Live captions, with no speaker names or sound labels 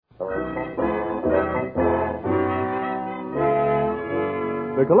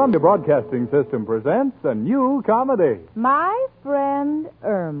The Columbia Broadcasting System presents a new comedy. My Friend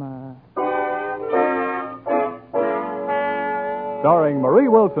Irma. Starring Marie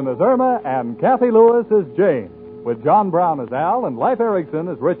Wilson as Irma and Kathy Lewis as Jane, with John Brown as Al and Leif Erikson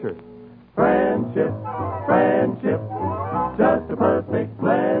as Richard. Friendship, friendship, just a perfect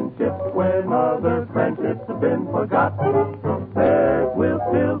friendship. When other friendships have been forgot, theirs will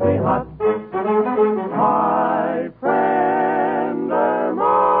still be hot. My friend Irma.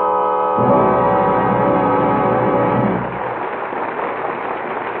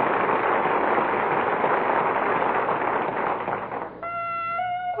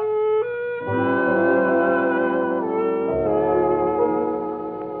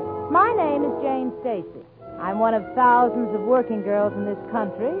 My name is Jane Stacy. I'm one of thousands of working girls in this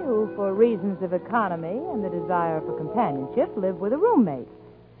country who, for reasons of economy and the desire for companionship, live with a roommate.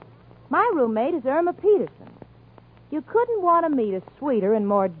 My roommate is Irma Peterson. You couldn't want to meet a sweeter and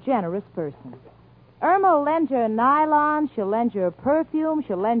more generous person. Irma will lend you a nylon, she'll lend you a perfume,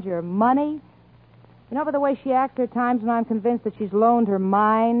 she'll lend you her money. You know, by the way she acts, there are times when I'm convinced that she's loaned her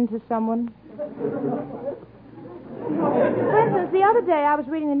mind to someone. For instance, the other day I was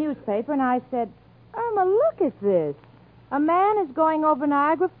reading the newspaper and I said, Irma, look at this. A man is going over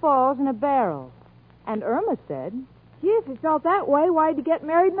Niagara Falls in a barrel. And Irma said, gee, if you felt that way, why'd you get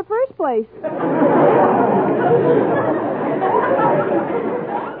married in the first place?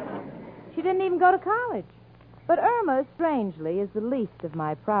 She didn't even go to college. But Irma, strangely, is the least of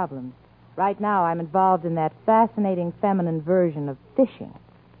my problems. Right now, I'm involved in that fascinating feminine version of fishing.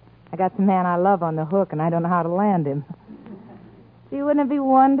 I got the man I love on the hook, and I don't know how to land him. See, wouldn't it be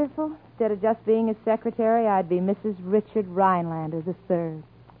wonderful? Instead of just being his secretary, I'd be Mrs. Richard Rhinelander III.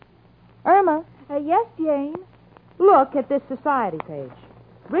 Irma. Yes, Jane? Look at this society page.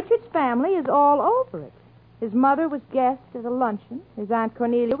 Richard's family is all over it. His mother was guest at a luncheon. His Aunt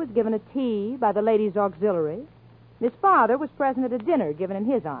Cornelia was given a tea by the Ladies' Auxiliary. His father was present at a dinner given in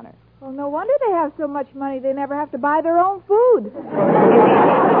his honor. Well, no wonder they have so much money they never have to buy their own food.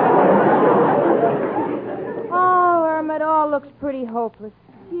 Oh, Irma, it all looks pretty hopeless.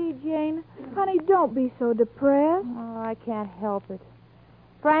 Gee, Jane, honey, don't be so depressed. Oh, I can't help it.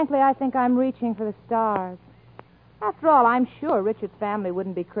 Frankly, I think I'm reaching for the stars. After all, I'm sure Richard's family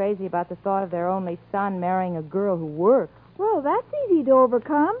wouldn't be crazy about the thought of their only son marrying a girl who works. Well, that's easy to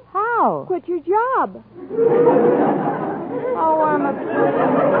overcome. How? Quit your job. Oh, Irma.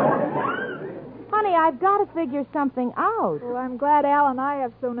 Honey, I've got to figure something out. Well, I'm glad Al and I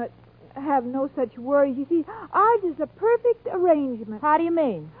have no such worries. You see, ours is a perfect arrangement. How do you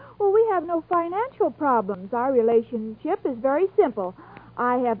mean? Well, we have no financial problems. Our relationship is very simple.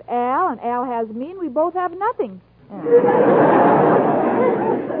 I have Al, and Al has me, and we both have nothing.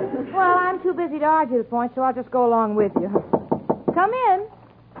 Well, I'm too busy to argue the point, so I'll just go along with you. Come in.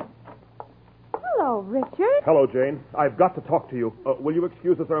 Hello, Richard. Hello, Jane. I've got to talk to you. Will you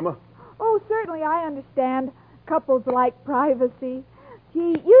excuse us, Irma? Oh, certainly, I understand. Couples like privacy.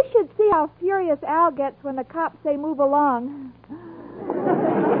 Gee, you should see how furious Al gets when the cops say move along.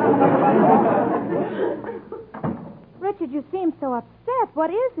 Richard, you seem so upset. What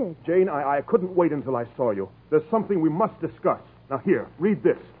is it? Jane, I couldn't wait until I saw you. There's something we must discuss. Now, here, read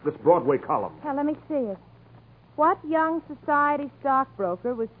this Broadway column. Now, let me see it. What young society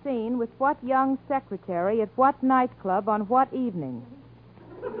stockbroker was seen with what young secretary at what nightclub on what evening?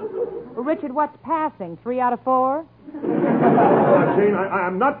 Well, Richard, what's passing? 3 out of 4? Now, Jane,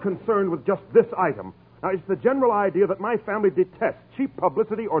 I'm not concerned with just this item. Now, it's the general idea that my family detests cheap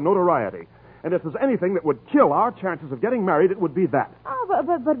publicity or notoriety. And if there's anything that would kill our chances of getting married, it would be that. Oh,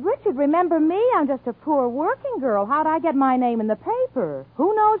 but Richard, remember me? I'm just a poor working girl. How'd I get my name in the paper?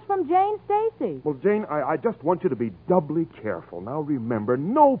 Who knows from Jane Stacy? Well, Jane, I just want you to be doubly careful. Now, remember,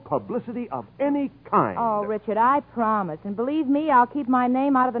 no publicity of any kind. Oh, Richard, I promise. And believe me, I'll keep my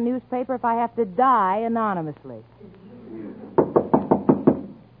name out of the newspaper if I have to die anonymously.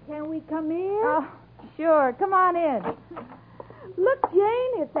 Can we come in? Oh, sure. Come on in. Look,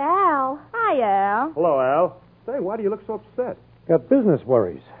 Jane, it's Al. Hi, Al. Hello, Al. Say, why do you look so upset? Got business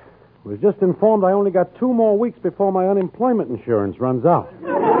worries. Was just informed I only got 2 more weeks before my unemployment insurance runs out.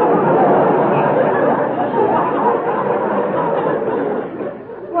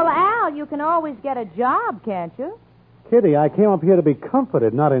 Well, Al, you can always get a job, can't you? Kitty, I came up here to be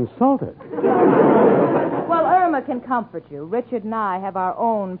comforted, not insulted. Well, Irma can comfort you. Richard and I have our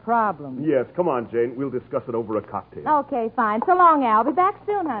own problems. Yes, come on, Jane. We'll discuss it over a cocktail. Okay, fine. So long, Al. Be back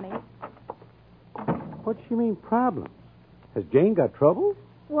soon, honey. What do you mean, problems? Has Jane got trouble?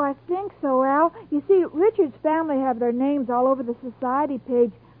 Well, I think so, Al. You see, Richard's family have their names all over the society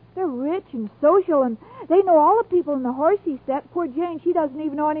page. They're rich and social, and they know all the people in the horsey set. Poor Jane, she doesn't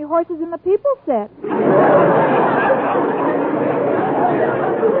even know any horses in the people set.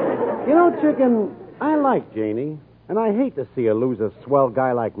 You know, Chicken, I like Janie, and I hate to see her lose a swell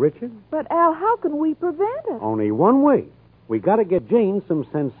guy like Richard. But, Al, how can we prevent it? Only one way. We got to get Jane some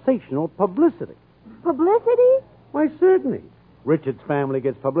sensational publicity. Publicity? Why, certainly. Richard's family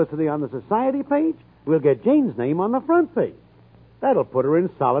gets publicity on the society page. We'll get Jane's name on the front page. That'll put her in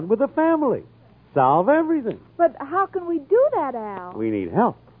solid with the family. Solve everything. But how can we do that, Al? We need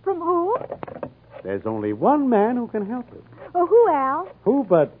help. From who? There's only one man who can help us. Oh, who, Al? Who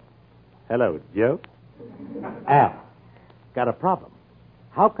but... Hello, Joe. Al, got a problem.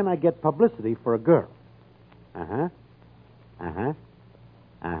 How can I get publicity for a girl? Uh-huh. Uh-huh.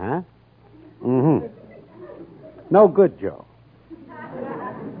 Uh-huh. Mm-hmm. No good, Joe.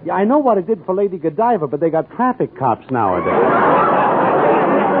 Yeah, I know what I did for Lady Godiva, but they got traffic cops nowadays.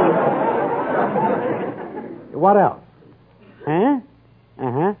 What else? Huh?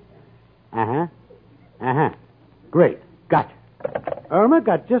 Uh-huh. Uh-huh. Uh-huh. Great. Gotcha. Irma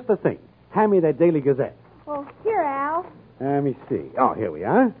got just the thing. Hand me that Daily Gazette. Oh, here, Al. Let me see. Oh, here we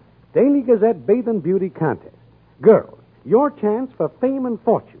are. Daily Gazette Bathing Beauty Contest. Girls, your chance for fame and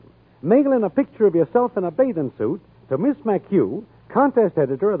fortune. Mail in a picture of yourself in a bathing suit to Miss McHugh, contest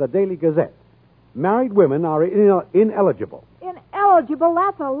editor of the Daily Gazette. Married women are ineligible. Ineligible?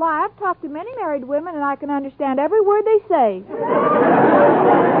 That's a lie. I've talked to many married women, and I can understand every word they say.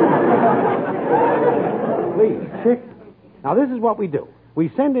 Please, Chick. Now, this is what we do. We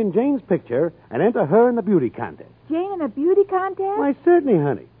send in Jane's picture and enter her in the beauty contest. Jane in a beauty contest? Why, certainly,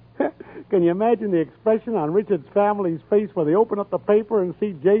 honey. Can you imagine the expression on Richard's family's face when they open up the paper and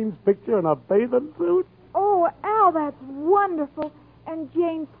see Jane's picture in a bathing suit? Oh, Al, that's wonderful. And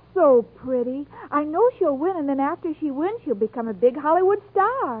Jane's so pretty. I know she'll win, and then after she wins, she'll become a big Hollywood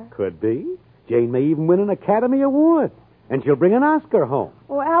star. Could be. Jane may even win an Academy Award. And she'll bring an Oscar home.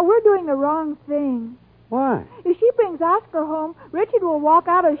 Oh, Al, we're doing the wrong thing. Why? If she brings Oscar home, Richard will walk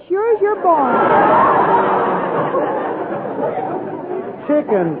out as sure as you're born.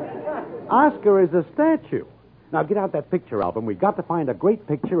 Chicken, Oscar is a statue. Now, get out that picture album. We've got to find a great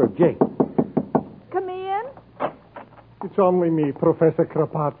picture of Jane. Come in. It's only me, Professor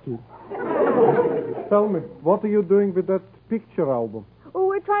Kropotkin. Tell me, what are you doing with that picture album? Oh,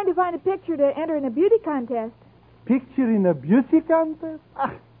 we're trying to find a picture to enter in a beauty contest. Picture in a beauty contest?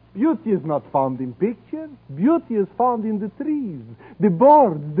 Ah, beauty is not found in pictures. Beauty is found in the trees, the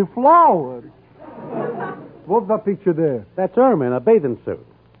birds, the flowers. What's that picture there? That's Irma in a bathing suit.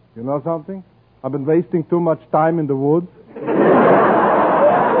 You know something? I've been wasting too much time in the woods.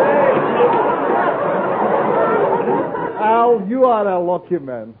 Al, you are a lucky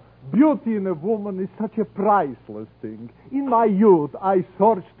man. Beauty in a woman is such a priceless thing. In my youth, I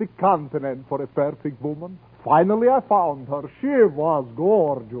searched the continent for a perfect woman. Finally, I found her. She was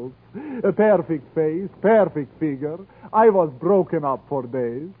gorgeous. A perfect face, perfect figure. I was broken up for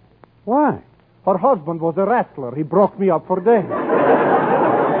days. Why? Her husband was a wrestler. He broke me up for days.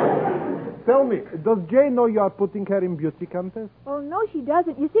 Tell me, does Jane know you are putting her in beauty contest? Oh, no, she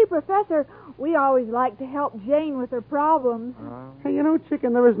doesn't. You see, Professor, we always like to help Jane with her problems. Hey, you know,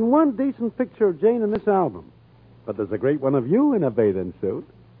 Chicken, there isn't one decent picture of Jane in this album. But there's a great one of you in a bathing suit.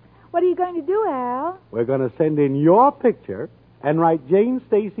 What are you going to do, Al? We're going to send in your picture and write Jane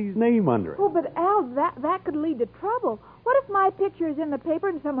Stacy's name under it. Oh, but Al, that could lead to trouble. What if my picture is in the paper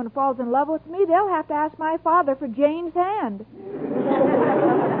and someone falls in love with me? They'll have to ask my father for Jane's hand.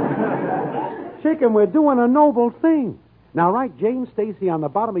 Chicken, we're doing a noble thing. Now write Jane Stacy on the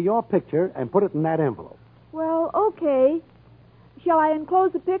bottom of your picture and put it in that envelope. Well, okay. Shall I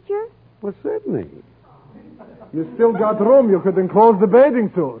enclose the picture? Well, certainly. You still got room. You could enclose the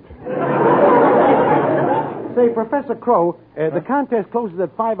bathing suit. Say, Professor Crow, the contest closes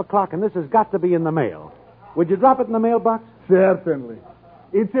at 5 o'clock, and this has got to be in the mail. Would you drop it in the mailbox? Certainly.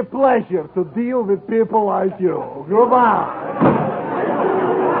 It's a pleasure to deal with people like you. Goodbye.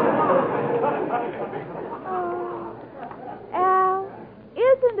 Al,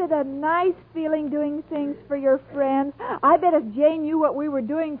 isn't it a nice feeling doing things for your friends? I bet if Jane knew what we were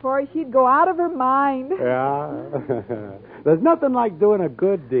doing for her, she'd go out of her mind. Yeah. There's nothing like doing a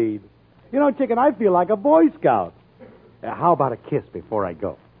good deed. You know, Chicken, I feel like a Boy Scout. How about a kiss before I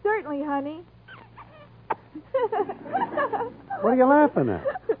go? Certainly, honey. What are you laughing at?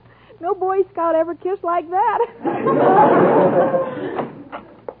 No Boy Scout ever kissed like that.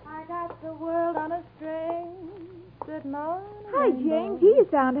 I got the world on a string. Good morning. Hi, Jane. Gee, you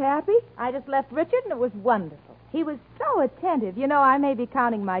sound happy. I just left Richard, and it was wonderful. He was so so attentive. You know, I may be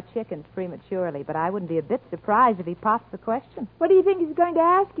counting my chickens prematurely, but I wouldn't be a bit surprised if he pops the question. What do you think he's going to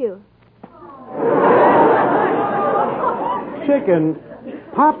ask you? Chicken,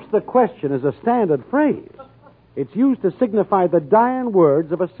 pops the question is a standard phrase. It's used to signify the dying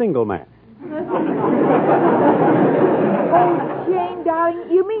words of a single man. Oh, Jane,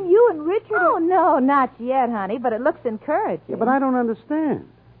 darling, you mean you and Richard? Oh, no, not yet, honey, but it looks encouraging. Yeah, but I don't understand.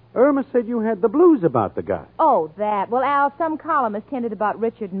 Irma said you had the blues about the guy. Oh, that. Well, Al, some columnist hinted about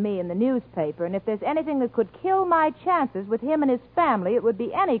Richard and me in the newspaper, and if there's anything that could kill my chances with him and his family, it would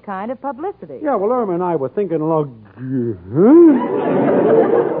be any kind of publicity. Yeah, well, Irma and I were thinking along...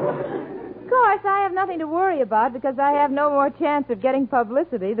 Of course, I have nothing to worry about because I have no more chance of getting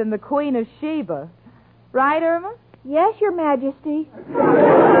publicity than the Queen of Sheba. Right, Irma? Yes, Your Majesty.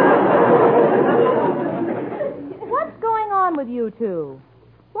 What's going on with you two?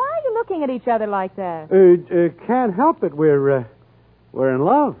 Why are you looking at each other like that? Can't help it. We're in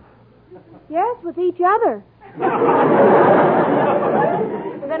love. Yes, with each other.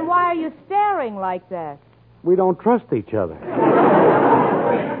 Then why are you staring like that? We don't trust each other.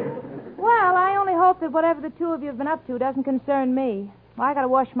 Well, I only hope that whatever the two of you have been up to doesn't concern me. Well, I got to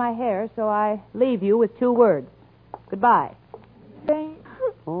wash my hair, so I leave you with 2 words. Goodbye.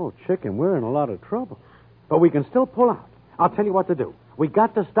 Oh, Chicken, we're in a lot of trouble. But we can still pull out. I'll tell you what to do. We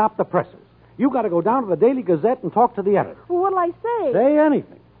got to stop the presses. You got to go down to the Daily Gazette and talk to the editor. Well, what'll I say? Say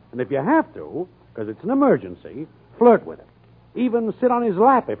anything. And if you have to, because it's an emergency, flirt with him. Even sit on his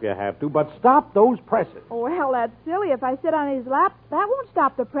lap if you have to, but stop those presses. Oh, well, that's silly. If I sit on his lap, that won't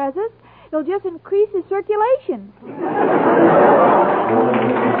stop the presses. It'll just increase his circulation.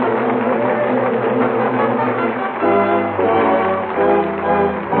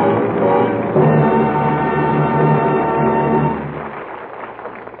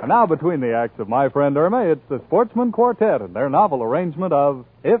 And now, between the acts of My Friend Irma, it's the Sportsman Quartet and their novel arrangement of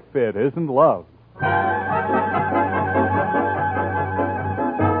If It Isn't Love.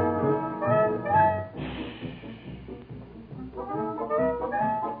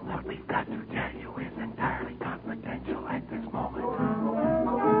 What we've got to tell you is entirely confidential at this moment.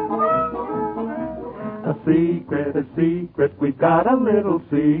 A secret, we've got a little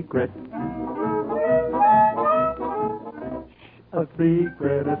secret. A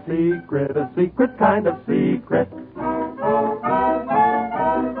secret kind of secret.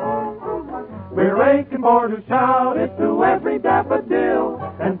 We're aching for to shout it to every daffodil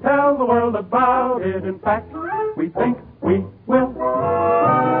and tell the world about it. In fact, we think we will.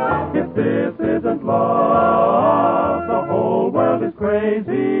 If this isn't love, the whole world is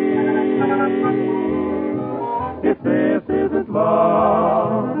crazy. If this isn't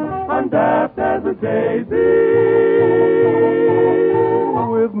love, I'm daft as a daisy.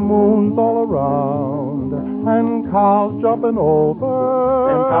 With moons all around and cows jumping over.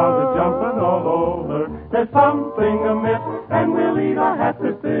 And cows are jumping all over. There's something amiss, and we'll eat our hats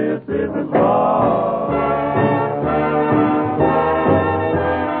if this isn't love.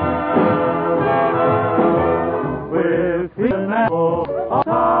 With his apple on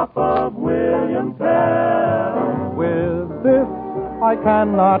top of William Tell. With this I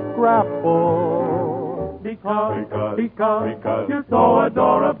cannot grapple. Because you're so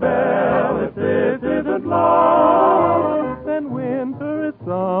adorable. If this isn't love, Then winter is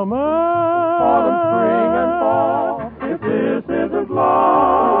summer. autumn, spring, and fall. If this isn't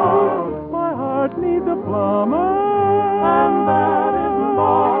love, My heart needs a plumber. and that isn't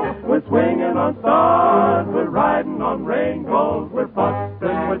all. We're swinging on stars, we're riding on rainbows, we're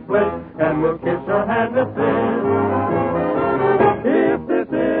busting with bliss, and we'll kiss your hand if this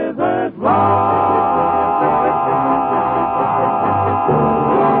isn't love.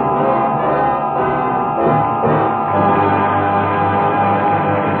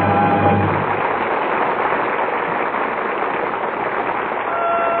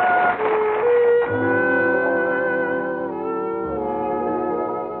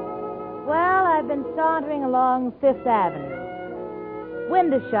 Well, I've been sauntering along 5th Avenue.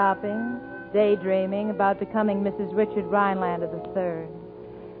 Window shopping, daydreaming about becoming Mrs. Richard Rhinelander III.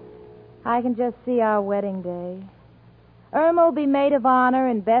 I can just see our wedding day. Irma will be maid of honor,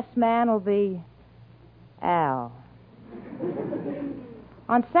 and best man will be Al.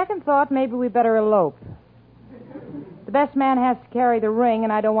 On second thought, maybe we better elope. The best man has to carry the ring,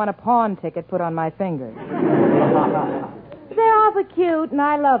 and I don't want a pawn ticket put on my finger. They're awful cute, and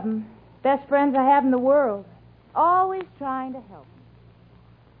I love them. Best friends I have in the world. Always trying to help.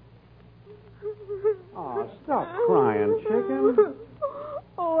 Oh, stop crying, Chicken.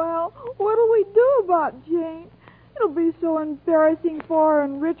 Oh, Al, what'll we do about Jane? It'll be so embarrassing for her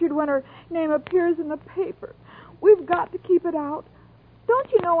and Richard when her name appears in the paper. We've got to keep it out.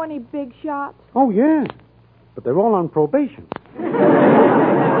 Don't you know any big shots? Oh, yeah. But they're all on probation.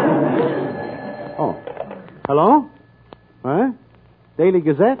 Oh. Hello? Huh? Daily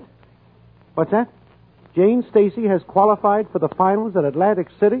Gazette? What's that? Jane Stacy has qualified for the finals at Atlantic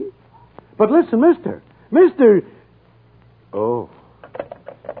City? But listen, Mister. Oh,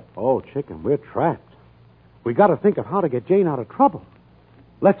 Chicken, we're trapped. We got to think of how to get Jane out of trouble.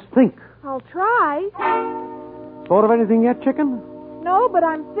 Let's think. I'll try. Thought of anything yet, Chicken? No, but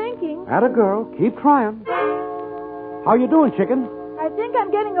I'm thinking. Atta girl. Keep trying. How you doing, Chicken? I think I'm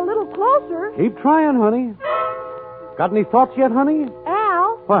getting a little closer. Keep trying, honey. Got any thoughts yet, honey?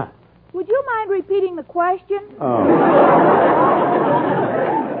 Al? What? Would you mind repeating the question? Oh.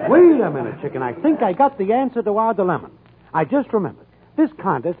 Wait a minute, Chicken. I think I got the answer to our dilemma. I just remembered. This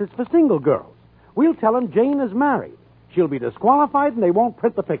contest is for single girls. We'll tell them Jane is married. She'll be disqualified and they won't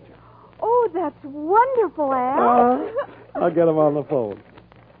print the picture. Oh, that's wonderful, Al. I'll get him on the phone.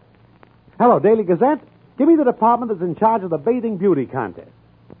 Hello, Daily Gazette. Give me the department that's in charge of the bathing beauty contest.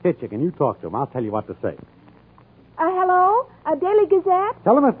 Here, Chicken, you talk to him. I'll tell you what to say. Hello? Daily Gazette?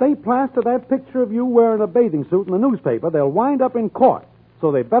 Tell them if they plaster that picture of you wearing a bathing suit in the newspaper, they'll wind up in court.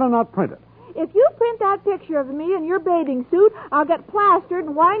 So they better not print it. If you print that picture of me in your bathing suit, I'll get plastered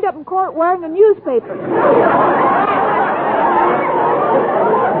and wind up in court wearing a newspaper.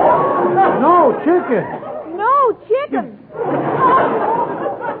 No, Chicken. No, Chicken.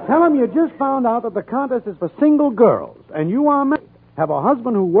 Tell them you just found out that the contest is for single girls, and you are married, have a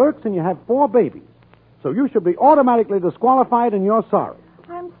husband who works, and you have 4 babies. So you should be automatically disqualified, and you're sorry.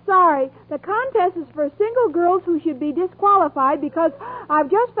 I'm sorry. The contest is for single girls who should be disqualified because I've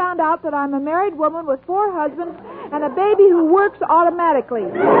just found out that I'm a married woman with 4 husbands and a baby who works automatically.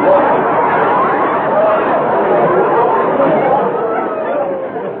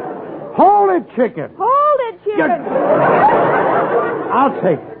 Hold it, Chicken. Hold it, Chicken. I'll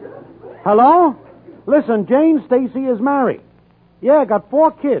take it. Hello? Listen, Jane Stacy is married. Yeah, got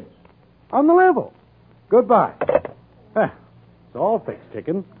 4 kids. On the level. Goodbye. It's all fixed,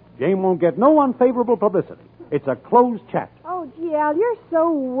 Chicken. Jane won't get no unfavorable publicity. It's a closed chapter. Oh, gee, Al, you're so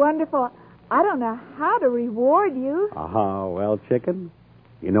wonderful. I don't know how to reward you. Well, Chicken,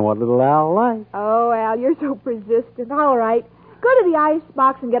 you know what little Al likes. Oh, Al, you're so persistent. All right. Go to the ice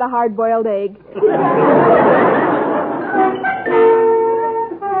box and get a hard-boiled egg.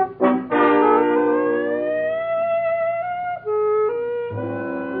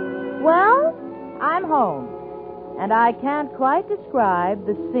 Well, I'm home. And I can't quite describe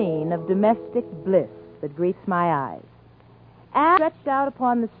the scene of domestic bliss that greets my eyes. Al stretched out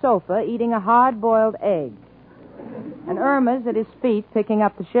upon the sofa eating a hard-boiled egg. And Irma's at his feet picking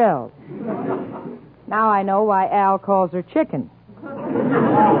up the shells. Now I know why Al calls her Chicken.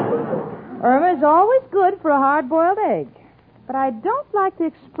 Irma's always good for a hard-boiled egg. But I don't like the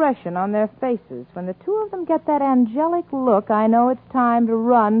expression on their faces. When the 2 of them get that angelic look, I know it's time to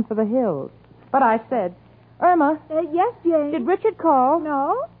run for the hills. But I said, Irma. Yes, Jane? Did Richard call?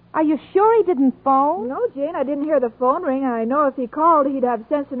 No. Are you sure he didn't phone? No, Jane, I didn't hear the phone ring. I know if he called, he'd have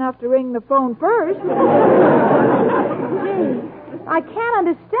sense enough to ring the phone first. Gee, I can't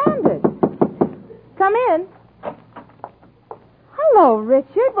understand it. Come in. Hello,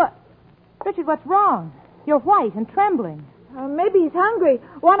 Richard. Richard, what's wrong? You're white and trembling. Maybe he's hungry.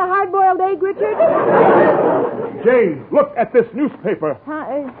 Want a hard-boiled egg, Richard? Jane, look at this newspaper.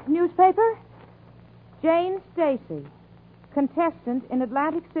 Newspaper? Jane Stacy, contestant in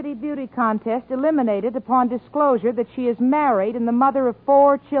Atlantic City Beauty Contest, eliminated upon disclosure that she is married and the mother of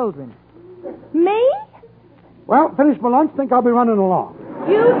 4 children. Me? Well, finish my lunch. Think I'll be running along.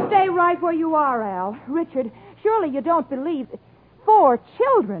 You stay right where you are, Al. Richard, surely you don't believe... 4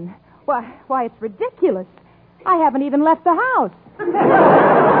 children? Why, it's ridiculous. I haven't even left the house.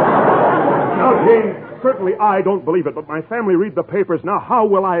 Now, Jane, certainly I don't believe it, but my family read the papers. Now, how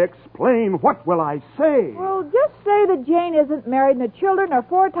will I explain? What will I say? Well, just say that Jane isn't married and the children are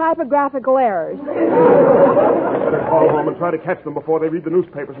 4 typographical errors. Better call home and try to catch them before they read the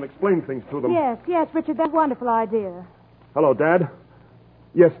newspapers and explain things to them. Yes, Richard, that's a wonderful idea. Hello, Dad.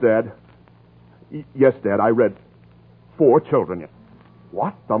 Yes, Dad. Yes, Dad, I read 4 children.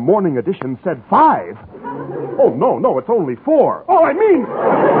 What? The morning edition said 5. Oh, no, it's only 4. Oh, I mean...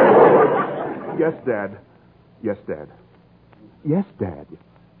 Yes, Dad. Yes, Dad. Yes, Dad.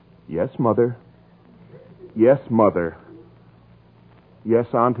 Yes, Mother. Yes, Mother.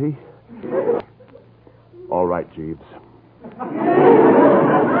 Yes, Auntie. All right, Jeeves.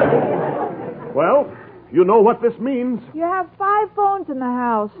 Well, You know what this means? You have 5 phones in the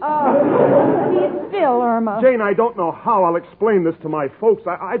house. Oh, be still, Irma. Jane, I don't know how I'll explain this to my folks.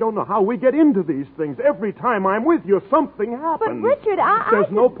 I don't know how we get into these things. Every time I'm with you, something happens. But, Richard,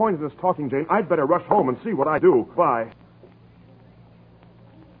 There's no point in us talking, Jane. I'd better rush home and see what I do. Bye.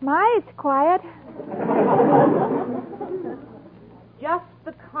 My, it's quiet. Just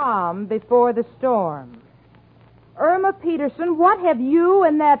the calm before the storm. Irma Peterson, what have you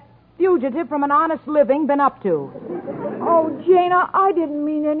and that fugitive from an honest living been up to? Oh, Jane, I didn't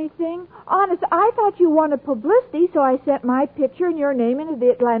mean anything. Honest, I thought you wanted publicity, so I sent my picture and your name into the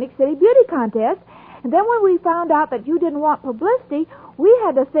Atlantic City Beauty Contest. And then when we found out that you didn't want publicity, we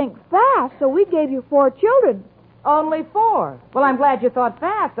had to think fast, so we gave you 4 children. Only 4. Well, I'm glad you thought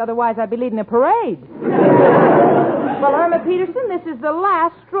fast. Otherwise, I'd be leading a parade. Well, Irma Peterson, this is the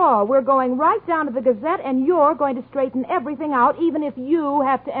last straw. We're going right down to the Gazette, and you're going to straighten everything out, even if you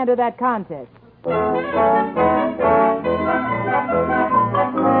have to enter that contest.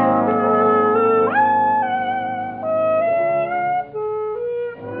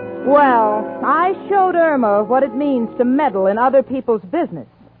 Well, I showed Irma what it means to meddle in other people's business.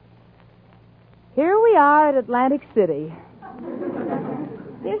 Here we are at Atlantic City.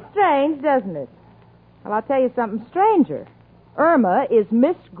 It's strange, doesn't it? Well, I'll tell you something stranger. Irma is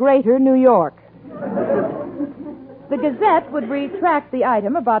Miss Greater New York. The Gazette would retract the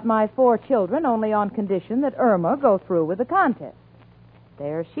item about my 4 children only on condition that Irma go through with the contest.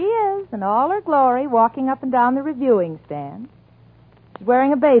 There she is, in all her glory, walking up and down the reviewing stand. She's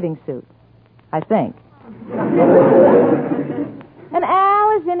wearing a bathing suit, I think. And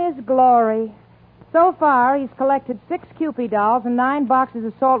Al is in his glory. So far, he's collected 6 Kewpie dolls and 9 boxes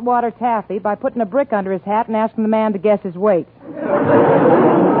of saltwater taffy by putting a brick under his hat and asking the man to guess his weight.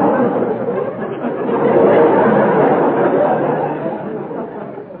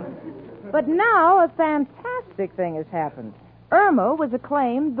 But now a fantastic thing has happened. Irma was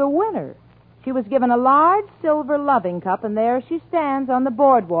acclaimed the winner. She was given a large silver loving cup, and there she stands on the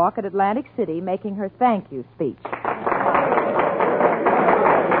boardwalk at Atlantic City making her thank you speech.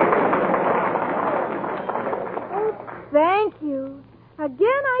 Thank you. Again,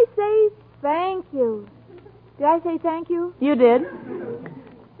 I say thank you. Did I say thank you? You did.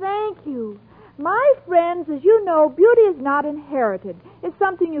 Thank you. My friends, as you know, beauty is not inherited. It's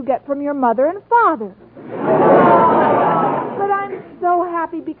something you get from your mother and father. But I'm so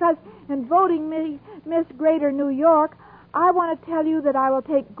happy because in voting me Miss Greater New York, I want to tell you that I will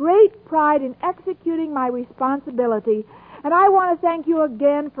take great pride in executing my responsibility. And I want to thank you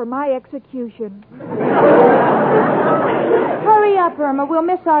again for my execution. Hurry up, Irma. We'll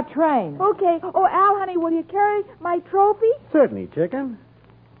miss our train. Okay. Oh, Al, honey, will you carry my trophy? Certainly, chicken.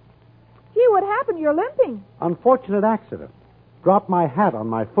 Gee, what happened? You're limping. Unfortunate accident. Dropped my hat on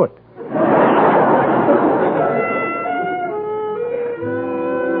my foot.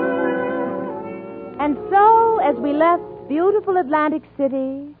 And so, as we left beautiful Atlantic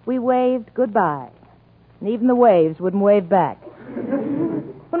City, we waved goodbye. And even the waves wouldn't wave back.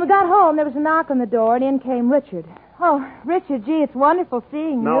 When we got home, there was a knock on the door, and in came Richard. Oh, Richard, gee, it's wonderful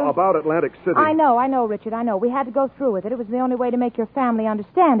seeing you. Now, about Atlantic City. I know, Richard, I know. We had to go through with it. It was the only way to make your family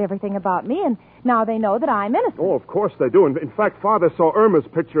understand everything about me, and now they know that I'm innocent. Oh, of course they do. In fact, Father saw Irma's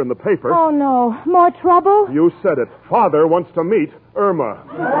picture in the paper. Oh, no. More trouble? You said it. Father wants to meet Irma.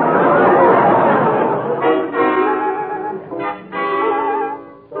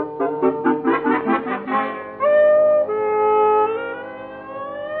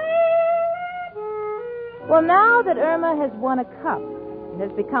 Well, now that Irma has won a cup and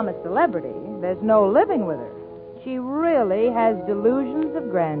has become a celebrity, there's no living with her. She really has delusions of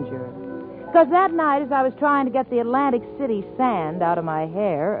grandeur. Because that night, as I was trying to get the Atlantic City sand out of my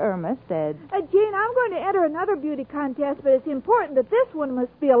hair, Irma said, Jane, I'm going to enter another beauty contest, but it's important that this one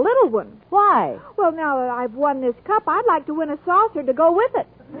must be a little one. Why? Well, now that I've won this cup, I'd like to win a saucer to go with it.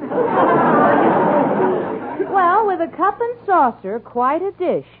 Well, with a cup and saucer, quite a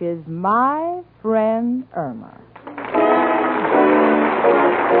dish is my friend Irma.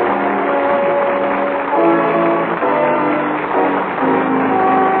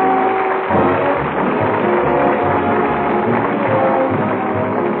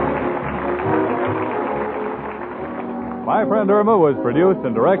 My Friend Irma was produced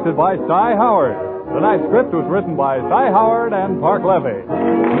and directed by Cy Howard. Tonight's script was written by Cy Howard and Park Levy.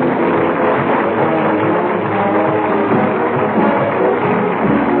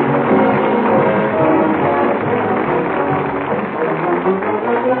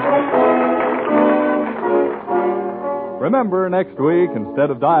 Remember, next week,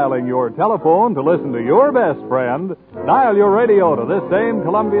 instead of dialing your telephone to listen to your best friend, dial your radio to this same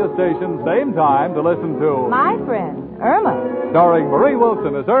Columbia station, same time, to listen to My friend, Irma. Starring Marie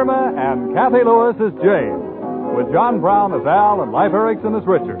Wilson as Irma and Kathy Lewis as Jane, with John Brown as Al and Leif Erikson as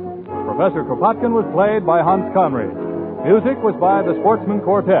Richard. Professor Kropotkin was played by Hans Conried. Music was by the Sportsman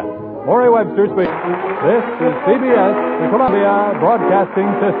Quartet. Maury Webster speaking. This is CBS, the Columbia Broadcasting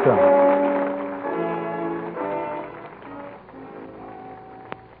System.